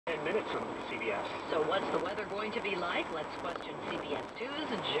minutes on CBS. So what's the weather going to be like? Let's question CBS 2's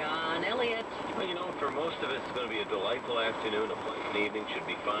John Elliott. Well, you know, for most of us, it's going to be a delightful afternoon. A pleasant evening should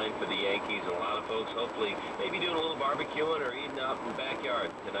be fine for the Yankees, and a lot of folks hopefully maybe doing a little barbecuing or eating out in the backyard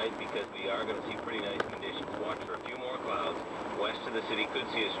tonight, because we are going to see pretty nice conditions. Watch for a few more clouds. West of the city could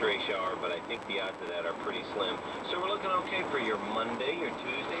see a stray shower, but I think the odds of that are pretty slim. So we're looking okay for your Monday, your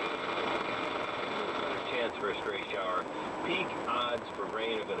Tuesday. Chance for a stray shower. Peak odds for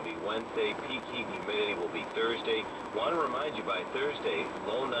rain are going to be Wednesday. Peak heat and humidity will be Thursday. Want to remind you, by Thursday,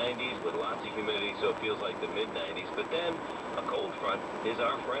 low 90s with lots of humidity, so it feels like the mid-90s. But then a cold front is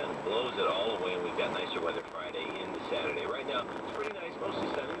our friend. Blows it all away, and we've got nicer weather Friday into Saturday. Right now, it's pretty nice, mostly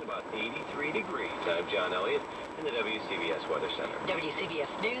sunny, about 83 degrees. I'm John Elliott in the WCBS Weather Center. WCBS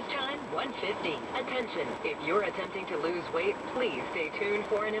News Time, 1:50. Attention, if you're attempting to lose weight, please stay tuned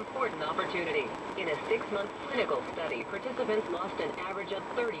for an important opportunity. In a 6-month clinical study, participants lost an average of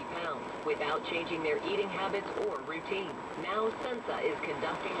 30 pounds without changing their eating habits or routine. Now Sensa is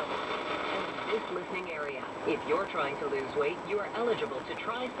conducting a in this listening area. If you're trying to lose weight, you are eligible to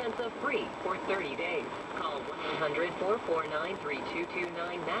try Sensa free for 30 days. Call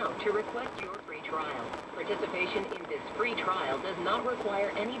 1-800-449-3229 now to request your free trial. Participation in this free trial does not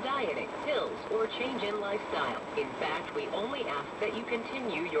require any dieting, pills, or change in lifestyle. In fact, we only ask that you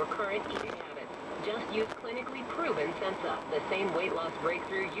continue your current eating habits. Just use clinically proven Sensa, the same weight loss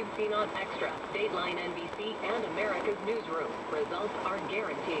breakthrough you've seen on Extra, Dateline NBC, and America's Newsroom. Results are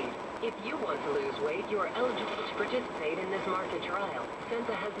guaranteed. If you want to lose weight, you are eligible to participate in this market trial.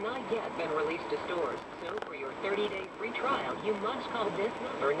 Sensa has not yet been released to stores, so for your 30-day free trial, you must call this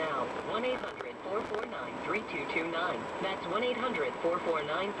number now, 1-800-449-3229. That's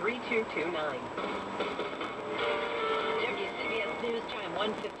 1-800-449-3229. WCBS News Time,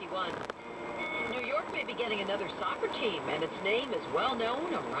 1:51. New York may be getting another soccer team, and its name is well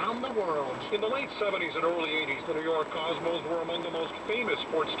known around the world. In the late 70s and early 80s, the New York Cosmos were among the most famous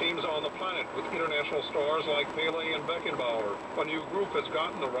sports teams on the planet, with international stars like Pele and Beckenbauer. A new group has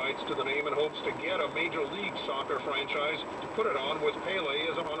gotten the rights to the name and hopes to get a Major League Soccer franchise to put it on with Pele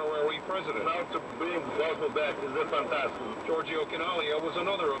as an honorary president. Now to bring Vauxhall back is fantastic. Giorgio Canaglia was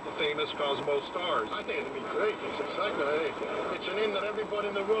another of the famous Cosmos stars. I think it'll be great. It's exciting. It's a name that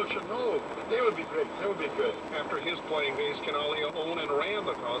everybody in the world should know. They would be great. They would be good. After his playing days, Canaglia owned and ran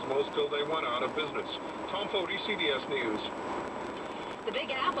the Cosmos till they went out of business. Tom Foti, CBS News. The Big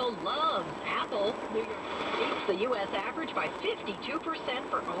Apple loves Apple. New York beats the U.S. average by 52%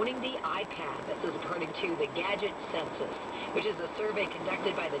 for owning the iPad. This is according to the Gadget Census, which is a survey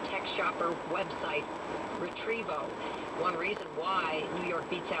conducted by the tech shopper website Retrievo. One reason why New York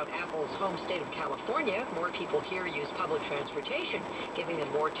beats out Apple's home state of California, more people here use public transportation, giving them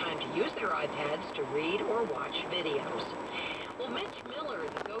more time to use their iPads to read or watch videos. Well, Mitch Miller,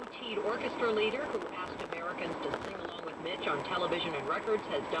 the goateed orchestra leader who asked Americans to sing along with Mitch on television and records,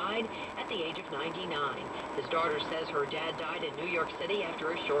 has died at the age of 99. His daughter says her dad died in New York City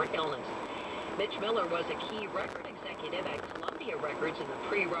after a short illness. Mitch Miller was a key record executive at Columbia Records in the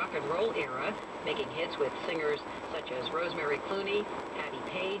pre-rock and roll era, making hits with singers such as Rosemary Clooney, Patti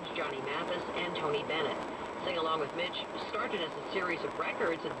Page, Johnny Mathis, and Tony Bennett. Sing Along with Mitch started as a series of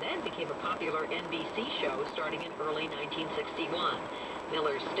records and then became a popular NBC show starting in early 1961.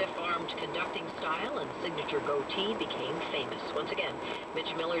 Miller's stiff-armed conducting style and signature goatee became famous. Once again,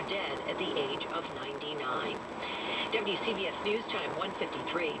 Mitch Miller dead at the age of 99. WCBS News Time,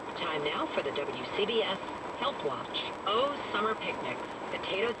 1:53. Time now for the WCBS Health Watch. Oh, summer picnics.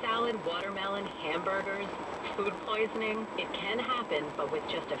 Potato salad, watermelon, hamburgers, food poisoning. It can happen, but with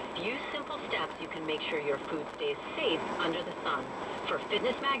just a few simple steps, you can make sure your food stays safe under the sun. For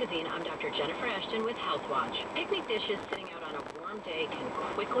Fitness Magazine, I'm Dr. Jennifer Ashton with Health Watch. Picnic dishes sitting out on a warm day can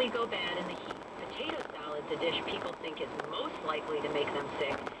quickly go bad in the heat. Potato salad, the dish people think is most likely to make them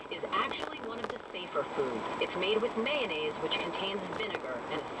sick, is actually one of the safer foods. It's made with mayonnaise, which contains vinegar,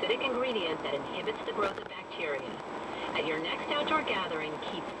 an acidic ingredient that inhibits the growth of bacteria. At your next outdoor gathering,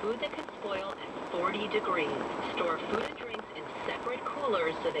 keep food that could spoil at 40 degrees. Store food and drinks in separate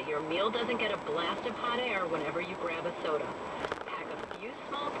coolers so that your meal doesn't get a blast of hot air whenever you grab a soda. Pack a few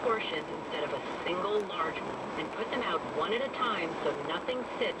small portions instead of a single large one, and put them out one at a time so nothing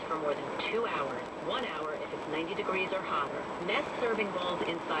sits for more than 2 hours. 1 hour if it's 90 degrees or hotter. Nest serving bowls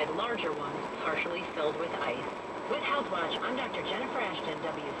inside larger ones, partially filled with ice. With Health Watch, I'm Dr. Jennifer Ashton,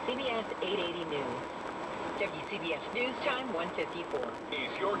 WCBS 880 News. WCBS News Time, 1:54. Is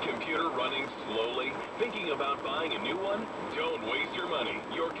your computer running slowly? Thinking about buying a new one? Don't waste your money.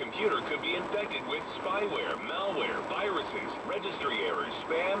 Your computer could be infected with spyware, malware, viruses, registry errors,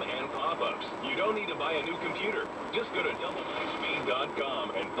 spam, and pop-ups. You don't need to buy a new computer. Just go to double-speed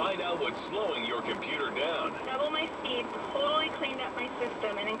DoubleMySpeed.com and find out what's slowing your computer down. Double My Speed totally cleaned up my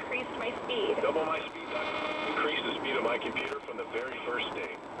system and increased my speed. DoubleMySpeed.com increased the speed of my computer from the very first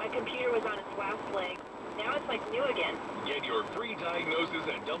day. My computer was on its last leg. Now it's like new again. Get your free diagnosis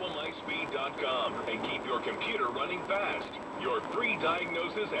at DoubleMySpeed.com and keep your computer running fast. Your free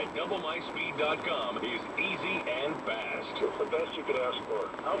diagnosis at DoubleMySpeed.com is easy and fast. It's the best you could ask for.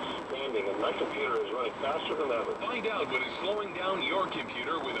 Outstanding, and my computer is running faster than ever. Find out what is slowing down your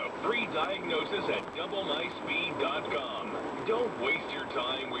computer with a free diagnosis at DoubleMySpeed.com. Don't waste your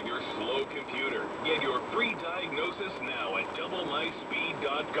time with your slow computer. Get your free diagnosis now at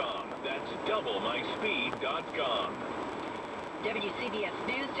DoubleMySpeed.com. That's DoubleMySpeed.com. WCBS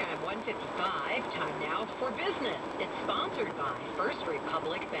News Time 1:55. Time now for business. It's sponsored by First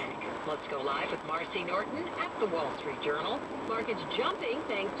Republic Bank. Let's go live with Marcy Norton at the Wall Street Journal. Markets jumping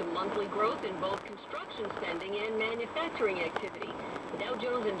thanks to monthly growth in both construction spending and manufacturing activity. The Dow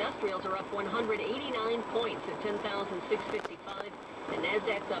Jones Industrials are up 189 points at 10,655. The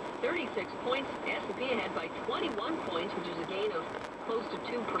Nasdaq's up 36 points. S&P ahead by 21 points, which is a gain of close to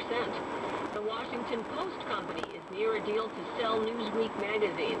 2%. The Washington Post Company is near a deal to sell Newsweek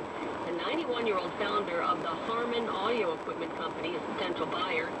magazine. The 91-year-old founder of the Harman Audio Equipment Company is a potential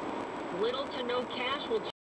buyer. Little to no cash will